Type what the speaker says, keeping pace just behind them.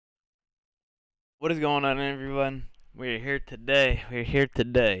What is going on, everyone? We're here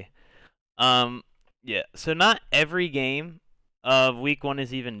today. Um, yeah. So not every game of week 1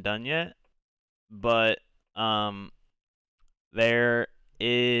 is even done yet, but um, there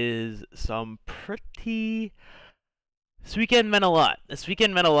is some pretty. This weekend meant a lot. This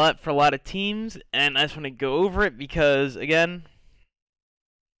weekend meant a lot for a lot of teams, and I just want to go over it because, again,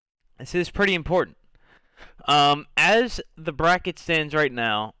 this is pretty important. As the bracket stands right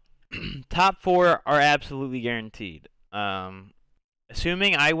now, top 4 are absolutely guaranteed.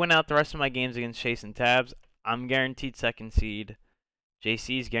 Assuming I win out the rest of my games against Chase and Tabs, I'm guaranteed second seed.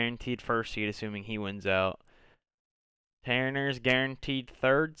 JC's guaranteed first seed, assuming he wins out. Tanner's guaranteed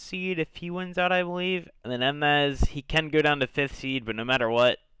third seed if he wins out, I believe. And then Mnaz, he can go down to fifth seed, but no matter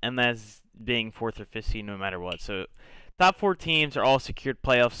what, Mnaz being fourth or fifth seed no matter what. So top 4 teams are all secured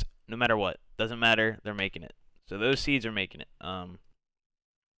playoffs no matter what. Doesn't matter, they're making it. So those seeds are making it.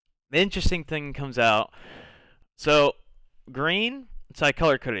 The interesting thing comes out. So green, so I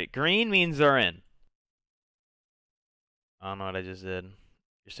color coded it. Green means they're in. I don't know what I just did.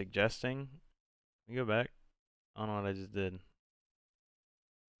 You're suggesting? Let me go back. I don't know what I just did.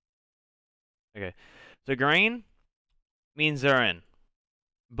 Okay. So green means they're in.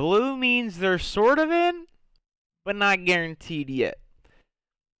 Blue means they're sort of in, but not guaranteed yet.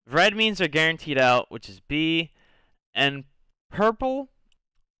 Red means they're guaranteed out, which is B. And purple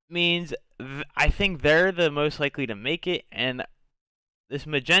means I think they're the most likely to make it. And this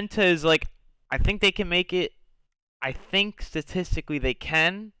magenta is like, I think they can make it. I think statistically they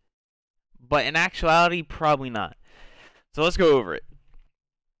can, but in actuality, probably not. So let's go over it.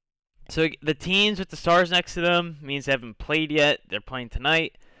 So the teams with the stars next to them means they haven't played yet. They're playing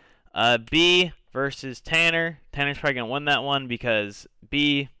tonight. B versus Tanner. Tanner's probably going to win that one because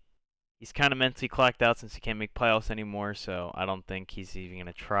B, he's kind of mentally clocked out since he can't make playoffs anymore, so I don't think he's even going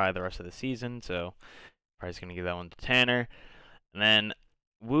to try the rest of the season. So probably going to give that one to Tanner. And then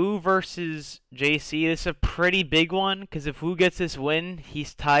Woo versus JC. This is a pretty big one because if Woo gets this win,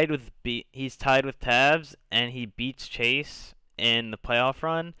 he's tied with Tabs and he beats Chase in the playoff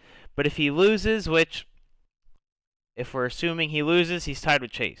run. But if he loses, which if we're assuming he loses, he's tied with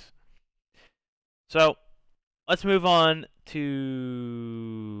Chase. So let's move on to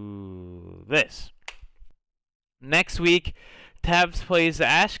this. Next week, Tabs plays the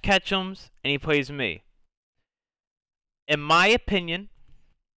Ash Ketchums and he plays me. In my opinion,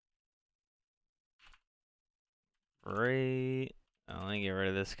 let me get rid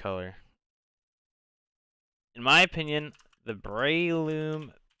of this color. In my opinion, the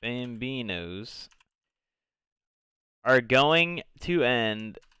Breloom Bambinos are going to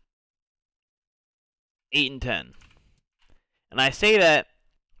end 8-10. And I say that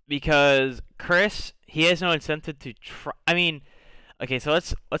because Chris, he has no incentive to try. I mean, okay, so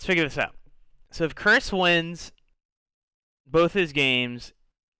let's figure this out. So if Chris wins both his games,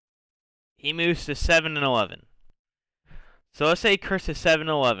 he moves to 7-11. So let's say Chris is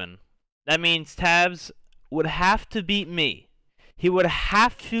 7-11. That means Tabs would have to beat me. He would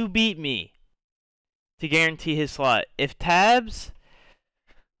have to beat me to guarantee his slot. If Tabs,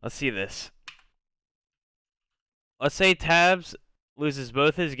 let's see this. Let's say Tabs loses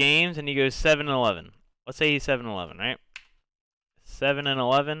both his games and he goes 7-11. Let's say he's 7-11, right?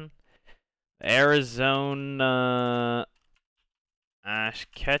 7-11. Arizona Ash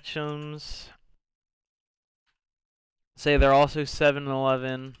Ketchums. Say they're also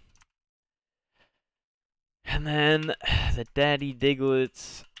 7-11. And then the Daddy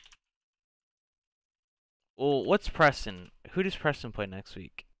Diglets. Well, what's Preston? Who does Preston play next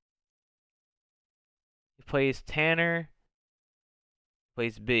week? He plays Tanner.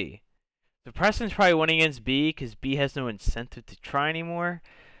 Plays B. So Preston's probably winning against B because B has no incentive to try anymore.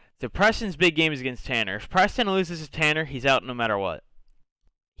 So Preston's big game is against Tanner. If Preston loses to Tanner, he's out no matter what.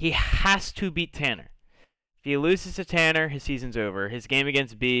 He has to beat Tanner. If he loses to Tanner, his season's over. His game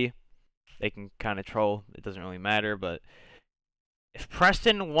against B, they can kind of troll. It doesn't really matter. But if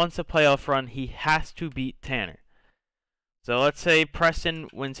Preston wants a playoff run, he has to beat Tanner. So let's say Preston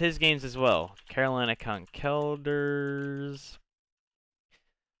wins his games as well. Carolina Conkelders,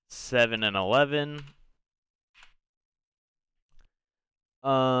 7-11.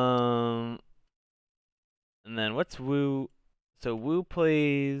 And then what's Woo? So Woo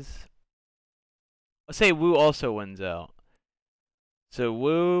plays. Let's say Woo also wins out. So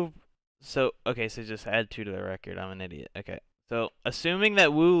Woo. So okay, so just add 2 to the record. I'm an idiot. Okay. So assuming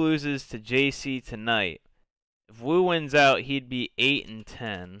that Woo loses to JC tonight, if Woo wins out, he'd be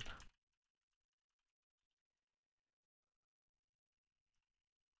 8-10.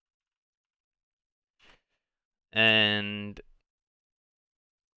 And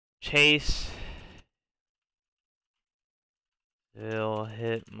Chase, Bill,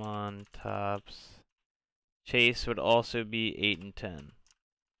 Hitmon, Tops. Chase would also be 8 and 10.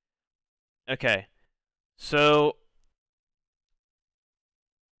 Okay. So,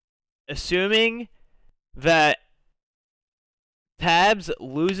 assuming that Tabs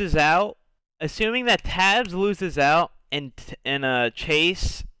loses out, and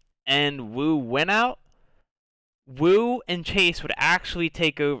Chase and Woo win out, Woo and Chase would actually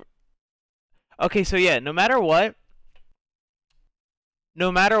take over. Okay, so yeah, no matter what,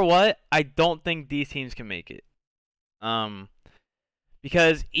 I don't think these teams can make it.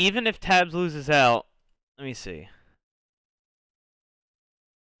 Because even if Tabs loses out, let me see.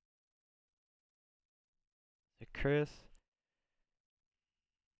 Chris.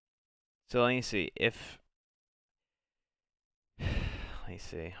 So let me see if. Let me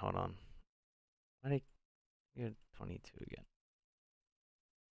see. Hold on. Why did I get 22 again?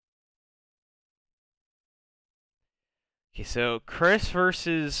 Okay, so Chris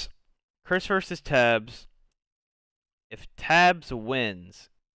versus Tabs. If Tabs wins,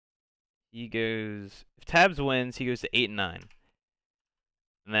 he goes. If Tabs wins, he goes to 8 and 9.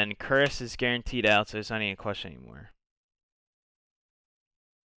 And then Chris is guaranteed out, so it's not even a question anymore.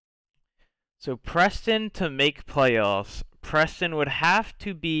 So Preston to make playoffs, Preston would have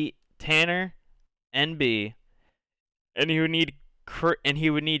to beat Tanner and B, and he would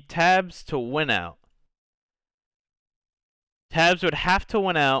need Tabs to win out. Tabs would have to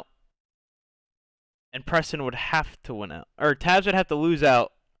win out, and Preston would have to win out. Or Tabs would have to lose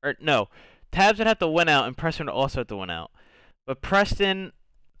out. Or no, Tabs would have to win out, and Preston would also have to win out. But Preston,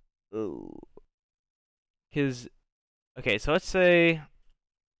 because okay, so let's say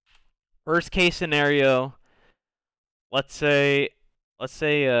worst case scenario. Let's say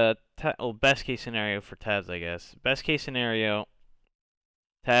best case scenario for Tabs, I guess. Best case scenario,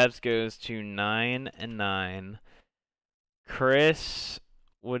 Tabs goes to 9 and 9. Chris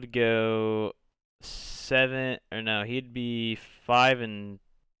would go 7, or no, he'd be 5 and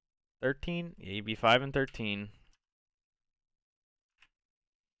 13. Yeah, he'd be 5 and 13.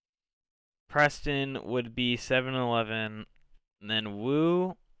 Preston would be 7 and 11. And then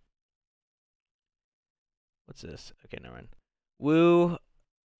Woo. What's this? Okay, never mind. Woo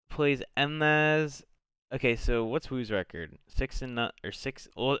plays Mnaz. Okay, so what's Woo's record? 6 and not, or 6.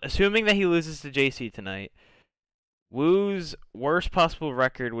 Well, assuming that he loses to JC tonight, Woo's worst possible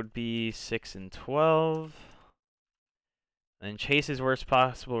record would be 6 and 12. And Chase's worst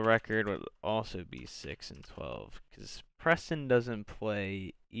possible record would also be 6 and 12, because Preston doesn't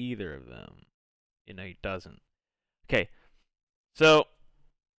play either of them. You know, he doesn't. Okay, so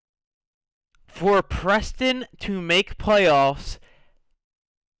for Preston to make playoffs,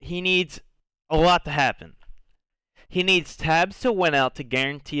 he needs a lot to happen. He needs Tabs to win out to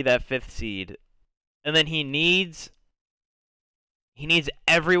guarantee that 5th seed, and then he needs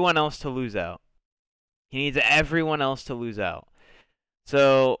everyone else to lose out. He needs everyone else to lose out.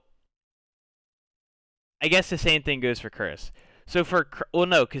 So I guess the same thing goes for Chris. So well,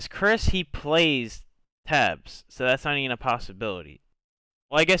 no, because Chris, he plays Tabs, so that's not even a possibility.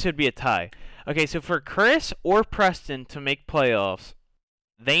 Well, I guess it would be a tie. Okay, so for Chris or Preston to make playoffs,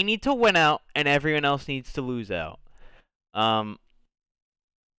 they need to win out, and everyone else needs to lose out.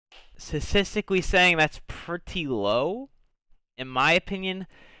 Statistically saying, that's pretty low. In my opinion,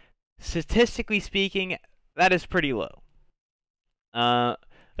 statistically speaking, that is pretty low.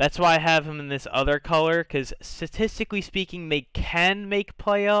 That's why I have him in this other color, because statistically speaking, they can make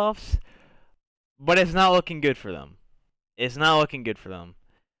playoffs, but it's not looking good for them. It's not looking good for them.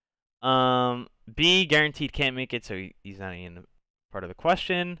 B, guaranteed can't make it, so he's not even part of the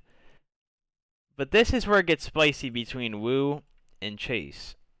question. But this is where it gets spicy between Woo and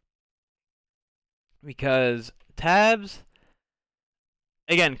Chase. Because Tabs,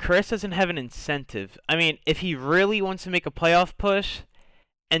 again, Chris doesn't have an incentive. I mean, if he really wants to make a playoff push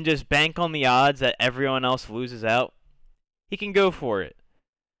and just bank on the odds that everyone else loses out, he can go for it.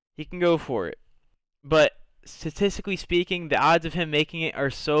 He can go for it. But statistically speaking, the odds of him making it are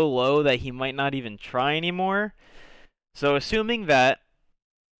so low that he might not even try anymore. So assuming that,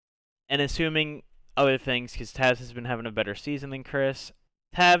 and assuming other things, because Tabs has been having a better season than Chris,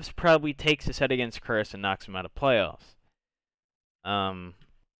 Tabs probably takes a set against Chris and knocks him out of playoffs. So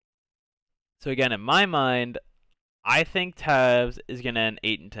again, in my mind, I think Tabs is going to end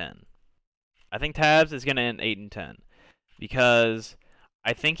 8 and 10. I think Tabs is going to end 8 and 10. Because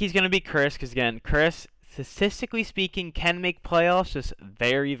I think he's going to beat Chris, because again, Chris, statistically speaking, can make playoffs, just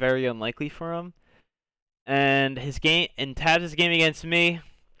very, very unlikely for him. And his game, in Tabs' game against me,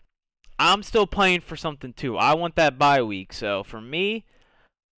 I'm still playing for something too. I want that bye week. So for me,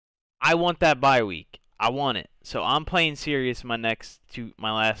 I want that bye week. I want it. So I'm playing serious my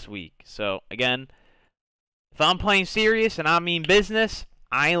last week. So again, if I'm playing serious and I mean business,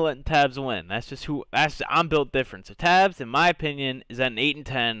 I ain't letting Tabs win. I'm built different. So Tabs, in my opinion, is at an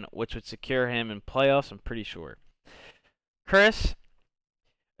 8-10, which would secure him in playoffs, I'm pretty sure. Chris,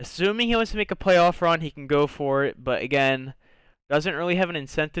 assuming he wants to make a playoff run, he can go for it. But again, doesn't really have an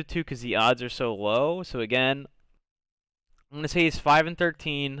incentive to because the odds are so low. So again, I'm going to say he's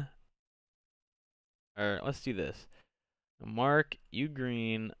 5-13. Or let's do this. Mark, you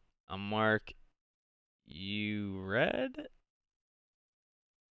green. Mark, you red.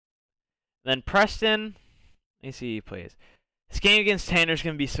 Then Preston. Let me see who he plays. This game against Tanner is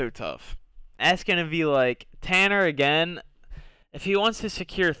going to be so tough. That's going to be like Tanner again. If he wants to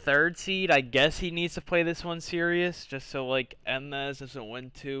secure 3rd seed, I guess he needs to play this one serious. Just so like Emnes doesn't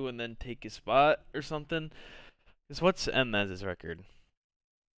win 2 and then take his spot or something. Because what's Emnes' record?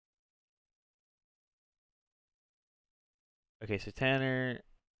 Okay, so Tanner...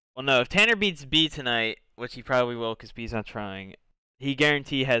 Well, no, if Tanner beats B tonight, which he probably will because B's not trying, he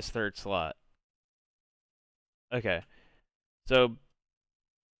guarantee has 3rd slot. Okay. So,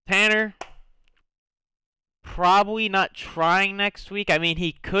 Tanner, probably not trying next week. I mean,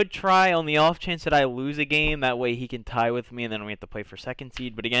 he could try on the off chance that I lose a game. That way he can tie with me, and then we have to play for 2nd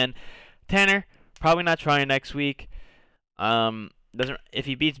seed. But again, Tanner, probably not trying next week. If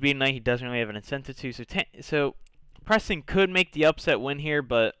he beats B tonight, he doesn't really have an incentive to. So Preston could make the upset win here,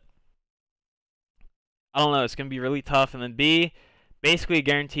 but I don't know. It's going to be really tough. And then B, basically a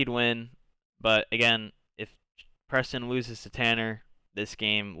guaranteed win. But again, if Preston loses to Tanner, this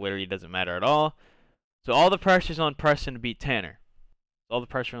game literally doesn't matter at all. So all the pressure's on Preston to beat Tanner. All the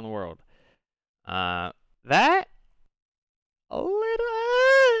pressure in the world. That a little...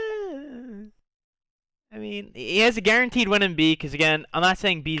 I mean, he has a guaranteed win in B, because again, I'm not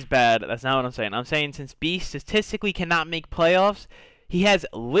saying B's bad. That's not what I'm saying. I'm saying since B statistically cannot make playoffs, he has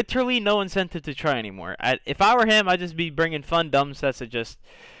literally no incentive to try anymore. If I were him, I'd just be bringing fun, dumb sets to just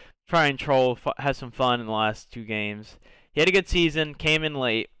try and troll, have some fun in the last 2 games. He had a good season, came in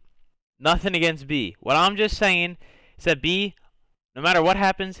late. Nothing against B. What I'm just saying is that B, no matter what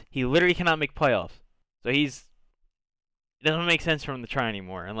happens, he literally cannot make playoffs. So it doesn't make sense for him to try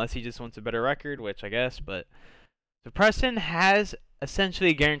anymore, unless he just wants a better record, which I guess, but... So Preston has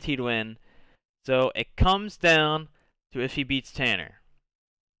essentially a guaranteed win, so it comes down to if he beats Tanner.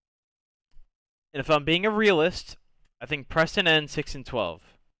 And if I'm being a realist, I think Preston ends 6-12. I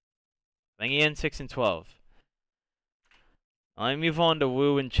think he ends 6-12. Let me move on to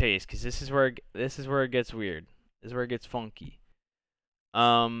Woo and Chase, because this is where it gets weird. This is where it gets funky.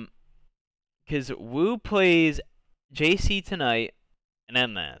 Because Woo plays JC tonight and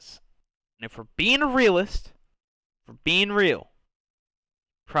Emnas. And if we're being a realist, if we're being real,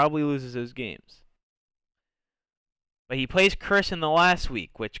 probably loses those games. But he plays Chris in the last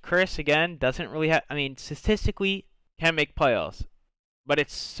week, which Chris, again, doesn't really have... I mean, statistically, can make playoffs. But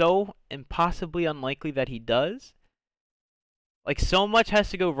it's so impossibly unlikely that he does. Like, so much has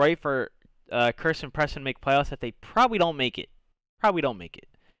to go right for Chris and Preston to make playoffs that they probably don't make it. Probably don't make it.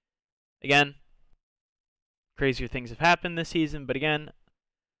 Again, crazier things have happened this season, but again,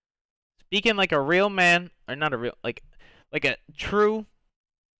 speaking like a real man, or not a real, like a true,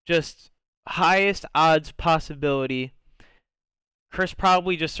 just highest odds possibility, Chris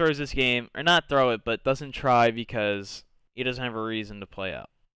probably just throws this game, or not throw it, but doesn't try because he doesn't have a reason to play out.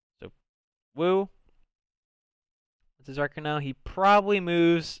 So, Woo, what's his record now? He probably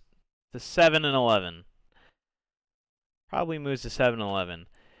moves to 7-11. Probably moves to 7-11.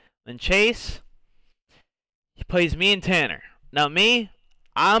 Then Chase, he plays me and Tanner. Now me,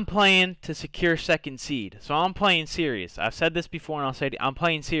 I'm playing to secure 2nd seed. So I'm playing serious. I've said this before and I'll say it. I'm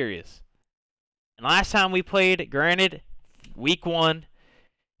playing serious. And last time we played, granted, week 1,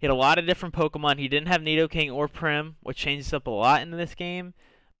 he had a lot of different Pokemon. He didn't have Nidoking or Prim, which changes up a lot in this game.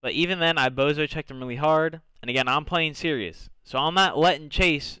 But even then, I Bozo checked him really hard. And again, I'm playing serious. So I'm not letting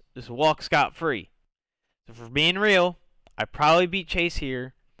Chase just walk scot-free. So for being real, I probably beat Chase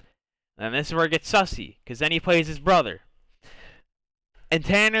here. And this is where it gets sussy, because then he plays his brother. And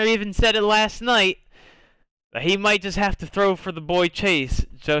Tanner even said it last night that he might just have to throw for the boy Chase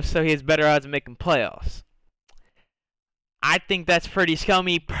just so he has better odds of making playoffs. I think that's pretty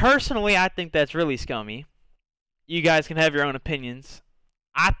scummy. Personally, I think that's really scummy. You guys can have your own opinions.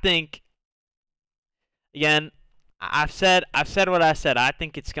 I think, again, I've said what I said. I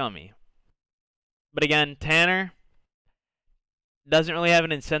think it's scummy. But again, Tanner doesn't really have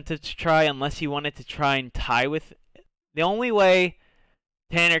an incentive to try unless he wanted to try and tie with... The only way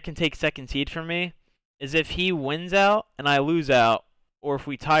Tanner can take 2nd seed from me is if he wins out and I lose out or if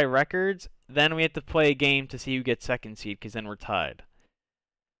we tie records, then we have to play a game to see who gets second seed, because then we're tied.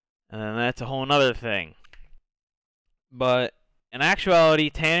 And then that's a whole nother thing. But in actuality,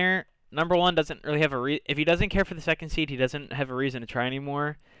 Tanner, number one, doesn't really have if he doesn't care for the second seed, he doesn't have a reason to try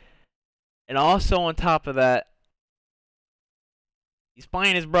anymore. And also on top of that, he's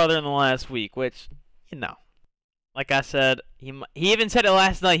playing his brother in the last week, which, you know, like I said, he even said it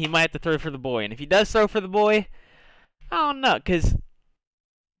last night, he might have to throw for the boy. And if he does throw for the boy, I don't know, because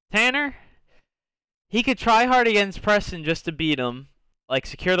Tanner, he could try hard against Preston just to beat him, like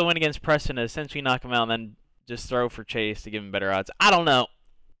secure the win against Preston and essentially knock him out, and then just throw for Chase to give him better odds. I don't know.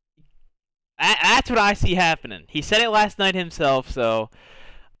 That's what I see happening. He said it last night himself, so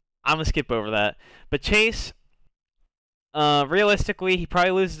I'm going to skip over that. But Chase, realistically, he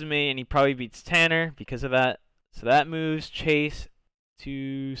probably loses to me, and he probably beats Tanner because of that. So that moves Chase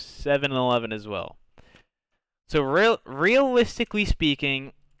to 7-11 as well. So realistically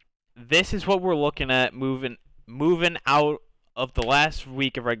speaking, this is what we're looking at moving out of the last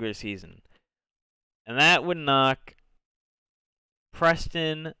week of regular season. And that would knock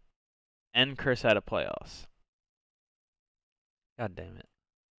Preston and Chris out of playoffs. God damn it.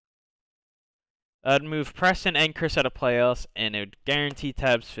 That would move Preston and Chris out of playoffs, and it would guarantee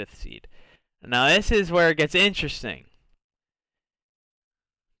Tab's 5th seed. Now this is where it gets interesting.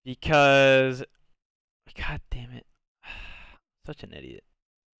 Because, God damn it. Such an idiot.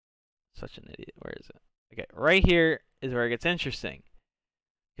 Such an idiot. Where is it? Okay, right here is where it gets interesting.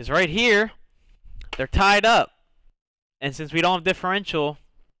 Because right here, they're tied up. And since we don't have differential,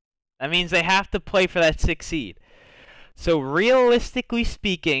 that means they have to play for that 6th seed. So realistically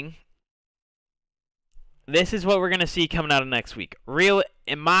speaking, this is what we're going to see coming out of next week.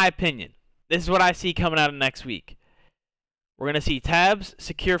 In my opinion, this is what I see coming out of next week. We're going to see Tabs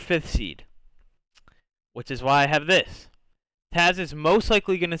secure 5th seed, which is why I have this. Tabs is most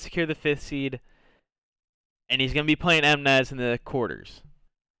likely going to secure the 5th seed, and he's going to be playing MNAS in the quarters.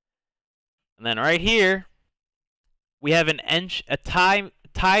 And then right here, we have a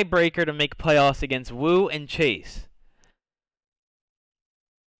tiebreaker to make playoffs against Woo and Chase.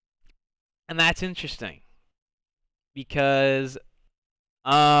 And that's interesting. Because,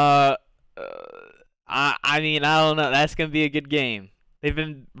 I mean, I don't know. That's going to be a good game. They've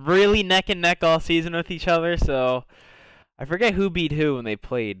been really neck and neck all season with each other, so I forget who beat who when they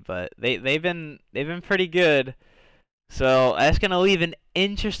played, but they've been pretty good. So that's going to leave an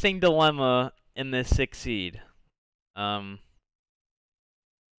interesting dilemma in this 6th seed. Can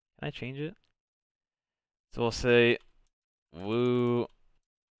I change it? So we'll say Woo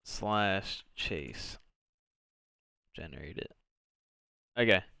 / Chase. Generate it.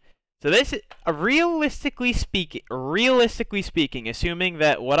 Okay. So this is realistically speaking, assuming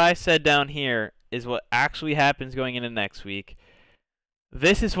that what I said down here is what actually happens going into next week,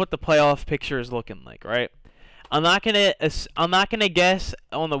 this is what the playoff picture is looking like, right? I'm not gonna guess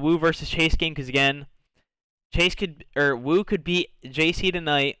on the Woo versus Chase game, because again, Woo could beat JC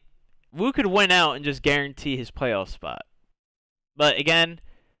tonight. Woo could win out and just guarantee his playoff spot. But again,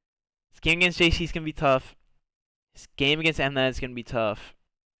 this game against JC is gonna be tough. This game against MNAS is gonna be tough.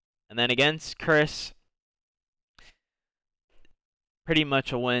 And then against Chris, pretty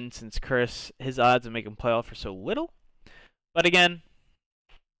much a win, since Chris, his odds of making playoff are so little. But again,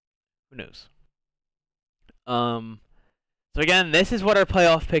 who knows? So again, this is what our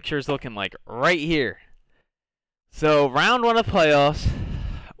playoff picture is looking like right here. So round 1 of playoffs,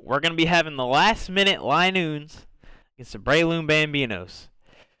 we're going to be having the last minute Linoons against the Breloom Bambinos.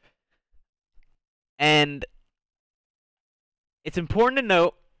 And it's important to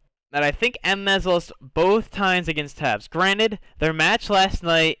note that I think MNAS lost both times against Tabs. Granted, their match last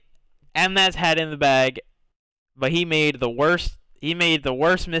night, MNAS had in the bag, but he made the worst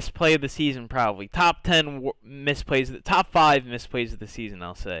misplay of the season, probably. Top 10 misplays, top 5 misplays of the season,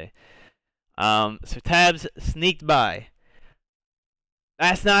 I'll say. So Tabs sneaked by.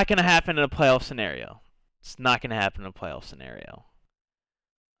 That's not going to happen in a playoff scenario. It's not going to happen in a playoff scenario.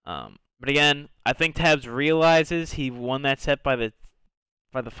 But again, I think Tabs realizes he won that set by the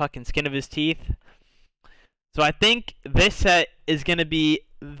fucking skin of his teeth. So I think this set is going to be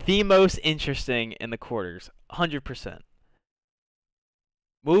the most interesting in the quarters, 100%.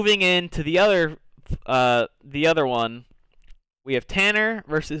 Moving into the other one, we have Tanner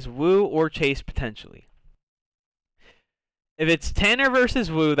versus Woo or Chase potentially. If it's Tanner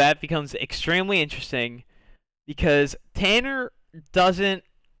versus Woo, that becomes extremely interesting because Tanner doesn't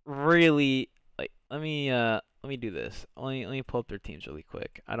really like. Let me do this. Let me pull up their teams really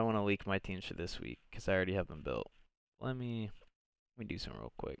quick. I don't want to leak my teams for this week because I already have them built. Let me do some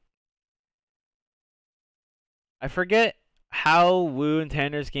real quick. I forget how Wu and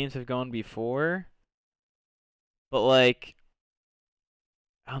Tanner's games have gone before, but like,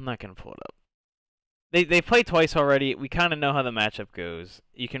 I'm not gonna pull it up. They played twice already. We kind of know how the matchup goes.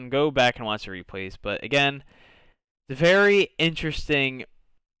 You can go back and watch the replays, but again, it's a very interesting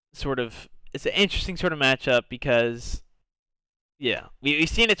sort of. It's an interesting sort of matchup because, yeah, we've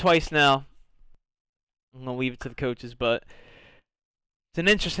seen it twice now. I'm gonna leave it to the coaches, but it's an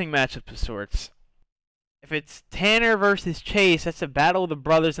interesting matchup of sorts. If it's Tanner versus Chase, that's a battle of the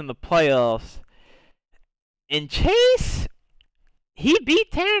brothers in the playoffs. And Chase, he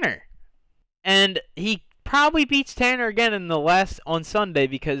beat Tanner. And he probably beats Tanner again in the on Sunday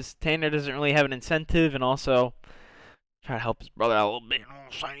because Tanner doesn't really have an incentive, and also try to help his brother out a little bit. You know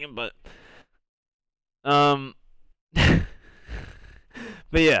what I'm saying?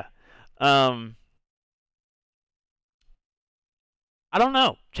 But yeah, I don't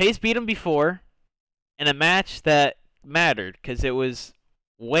know. Chase beat him before in a match that mattered because it was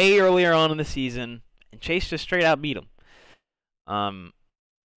way earlier on in the season, and Chase just straight out beat him.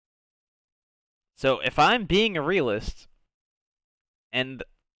 So if I'm being a realist, and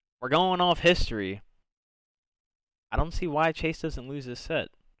we're going off history, I don't see why Chase doesn't lose this set.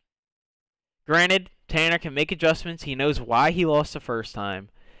 Granted, Tanner can make adjustments. He knows why he lost the first time.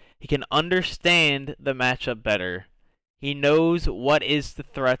 He can understand the matchup better. He knows what is the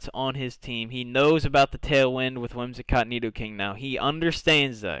threats on his team. He knows about the tailwind with Whimsicott Nidoking now. He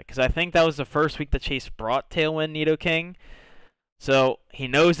understands that because I think that was the first week that Chase brought tailwind Nidoking. So he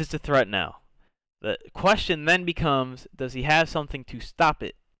knows it's a threat now. The question then becomes, does he have something to stop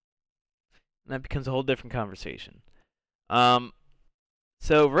it? And that becomes a whole different conversation.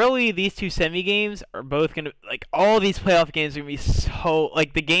 So really, these two semi games are both gonna, like, all these playoff games are gonna be so,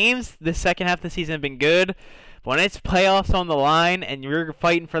 like, the games the second half of the season have been good, but when it's playoffs on the line and you're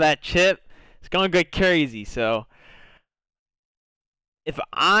fighting for that chip, it's gonna get crazy. So if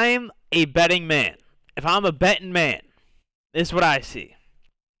I'm a betting man, this is what I see.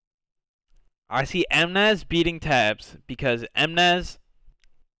 I see Mnaz beating Tabs because Mnaz,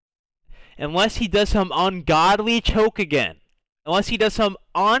 unless he does some ungodly choke again,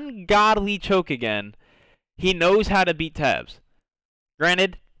 he knows how to beat Tabs.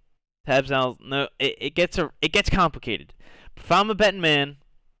 Granted, Tabs now, no, it gets complicated. But if I'm a betting man,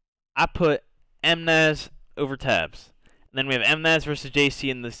 I put Mnaz over Tabs. And then we have Mnaz versus JC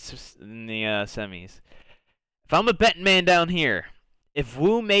in the semis. If I'm a betting man down here, if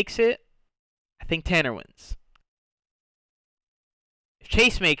Wu makes it, I think Tanner wins. If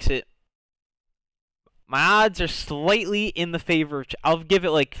Chase makes it, my odds are slightly in the favor of I'll give it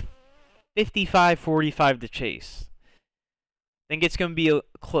like 55-45 to Chase. I think it's going to be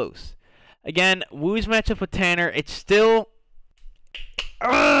close. Again, Wu's matchup with Tanner, it's still...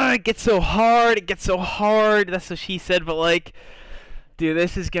 it gets so hard. That's what she said, but like... Dude,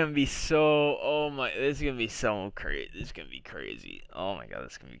 this is going to be so... Oh my... This is going to be so crazy. This is going to be crazy. Oh my god,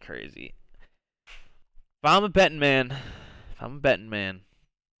 this is going to be crazy. If I'm a betting man, I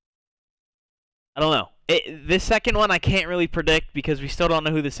don't know. This second one I can't really predict because we still don't know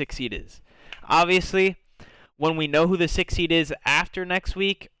who the 6th seed is. Obviously, when we know who the 6th seed is after next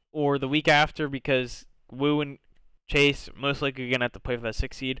week or the week after, because Wu and Chase most likely are going to have to play for that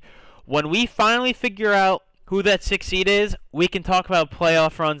 6th seed. When we finally figure out who that 6th seed is, we can talk about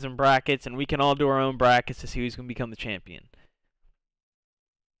playoff runs and brackets, and we can all do our own brackets to see who's going to become the champion.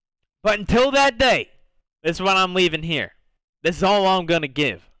 But until that day, this is what I'm leaving here. This is all I'm gonna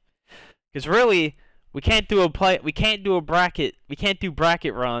give. Because really, we can't do bracket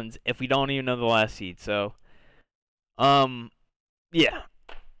runs if we don't even know the last seed. So, yeah.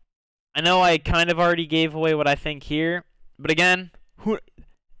 I know I kind of already gave away what I think here, but again,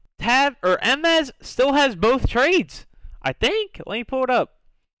 Mnaz still has both trades. I think. Let me pull it up.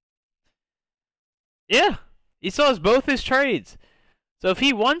 Yeah, he still has both his trades. So if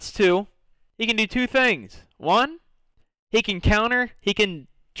he wants to, he can do two things. One, he can trade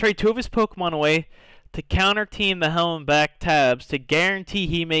two of his Pokemon away to counter team the hell and back Tabs to guarantee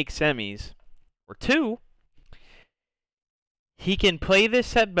he makes semis. Or two, he can play this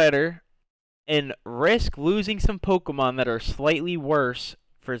set better and risk losing some Pokemon that are slightly worse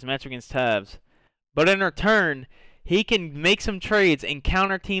for his match against Tabs. But in return, he can make some trades and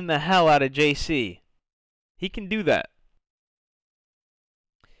counter team the hell out of JC. He can do that.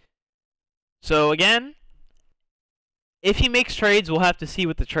 So again, if he makes trades, we'll have to see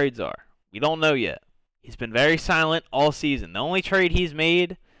what the trades are. We don't know yet. He's been very silent all season. The only trade he's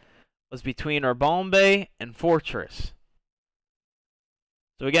made was between Arbombe and Fortress.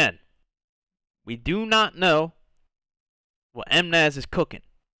 So again, we do not know what Mnaz is cooking.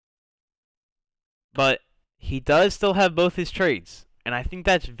 But he does still have both his trades, and I think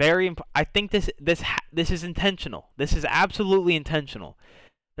that's very important. I think this is intentional. This is absolutely intentional.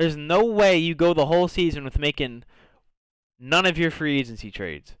 There's no way you go the whole season with making none of your free agency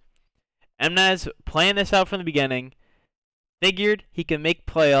trades. Emnez planned this out from the beginning, figured he could make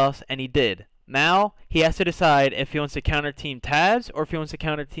playoffs, and he did. Now he has to decide if he wants to counter team Tabs or if he wants to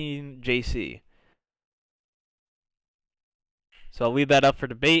counter team JC. So I'll leave that up for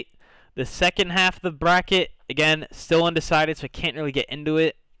debate. The second half of the bracket, again, still undecided, so I can't really get into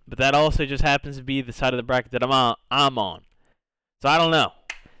it. But that also just happens to be the side of the bracket that I'm on. So I don't know.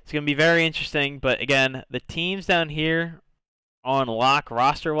 It's going to be very interesting. But again, the teams down here are on lock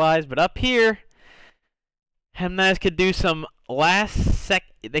roster-wise. But up here, Hemnaz could do some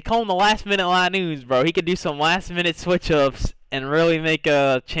they call them the last-minute Lanús, bro. He could do some last-minute switch-ups and really make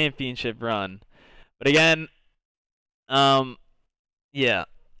a championship run. But again, yeah.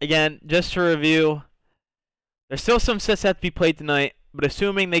 Again, just to review, there's still some sets that have to be played tonight, but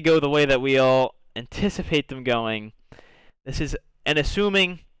assuming they go the way that we all anticipate them going, and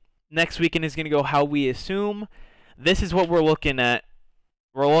assuming next weekend is going to go how we assume, this is what we're looking at.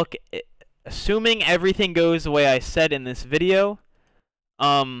 Assuming everything goes the way I said in this video,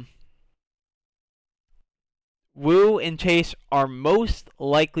 Wu and Chase are most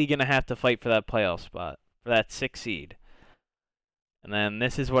likely going to have to fight for that playoff spot, for that 6th seed. And then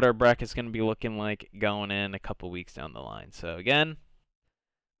this is what our bracket's going to be looking like going in a couple weeks down the line. So again,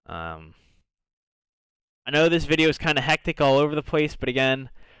 I know this video is kind of hectic all over the place, but again,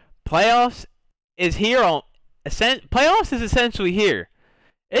 playoffs is here. Playoffs is essentially here.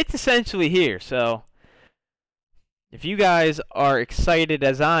 It's essentially here. So if you guys are excited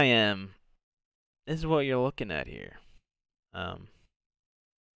as I am, this is what you're looking at here.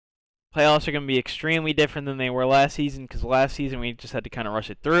 Playoffs are going to be extremely different than they were last season, because last season we just had to kind of rush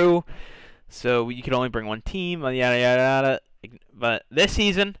it through. So you could only bring one team, yada, yada, yada. But this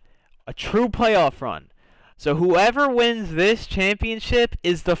season, a true playoff run. So whoever wins this championship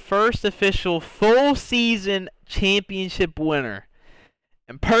is the first official full season championship winner.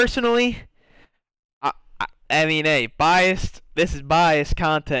 And personally, I mean, hey, biased. This is biased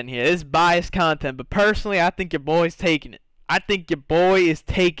content here. This is biased content. But personally, I think your boy's taking it. I think your boy is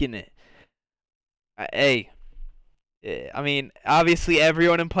taking it. Hey, I mean, obviously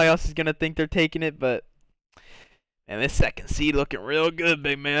everyone in playoffs is going to think they're taking it, but man, this 2nd seed looking real good,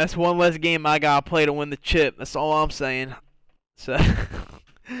 big man. That's one less game I got to play to win the chip. That's all I'm saying. So,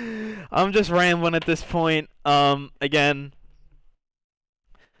 I'm just rambling at this point. Again,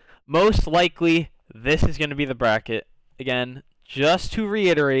 most likely this is going to be the bracket. Again, just to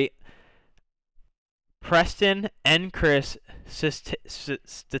reiterate, Preston and Chris,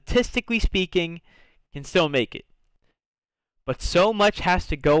 statistically speaking, can still make it. But so much has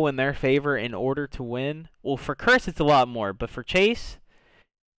to go in their favor in order to win. Well, for Chris, it's a lot more. But for Chase,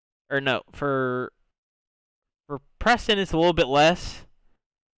 or no, for Preston, it's a little bit less.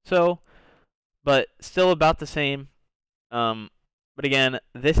 So, but still about the same. But again,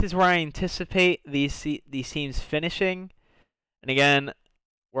 this is where I anticipate these teams finishing. And again,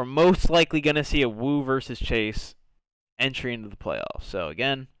 we're most likely going to see a Wu versus Chase entry into the playoffs. So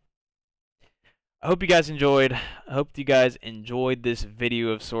again, I hope you guys enjoyed. I hope you guys enjoyed this video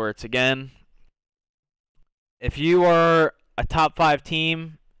of sorts. Again, if you are a top 5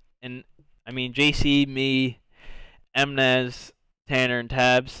 team, and I mean JC, me, Emnez, Tanner, and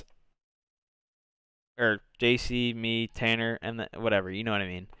Tabs, or JC, me, Tanner, and whatever, you know what I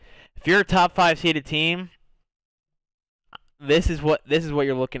mean. If you're a top 5 seeded team, this is what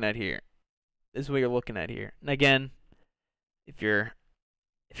you're looking at here. This is what you're looking at here. And again, if you're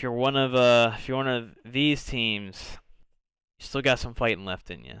one of these teams, you still got some fighting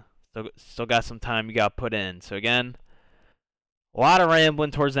left in you. Still got some time you got to put in. So again, a lot of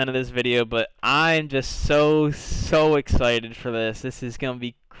rambling towards the end of this video, but I'm just so excited for this. This is gonna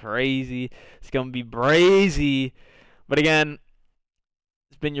be crazy. It's gonna be brazy. But again,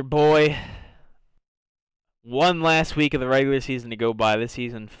 it's been your boy. One last week of the regular season to go by. This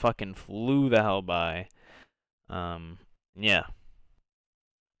season fucking flew the hell by. Yeah.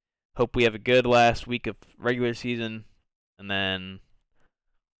 Hope we have a good last week of regular season, and then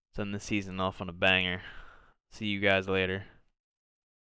send the season off on a banger. See you guys later.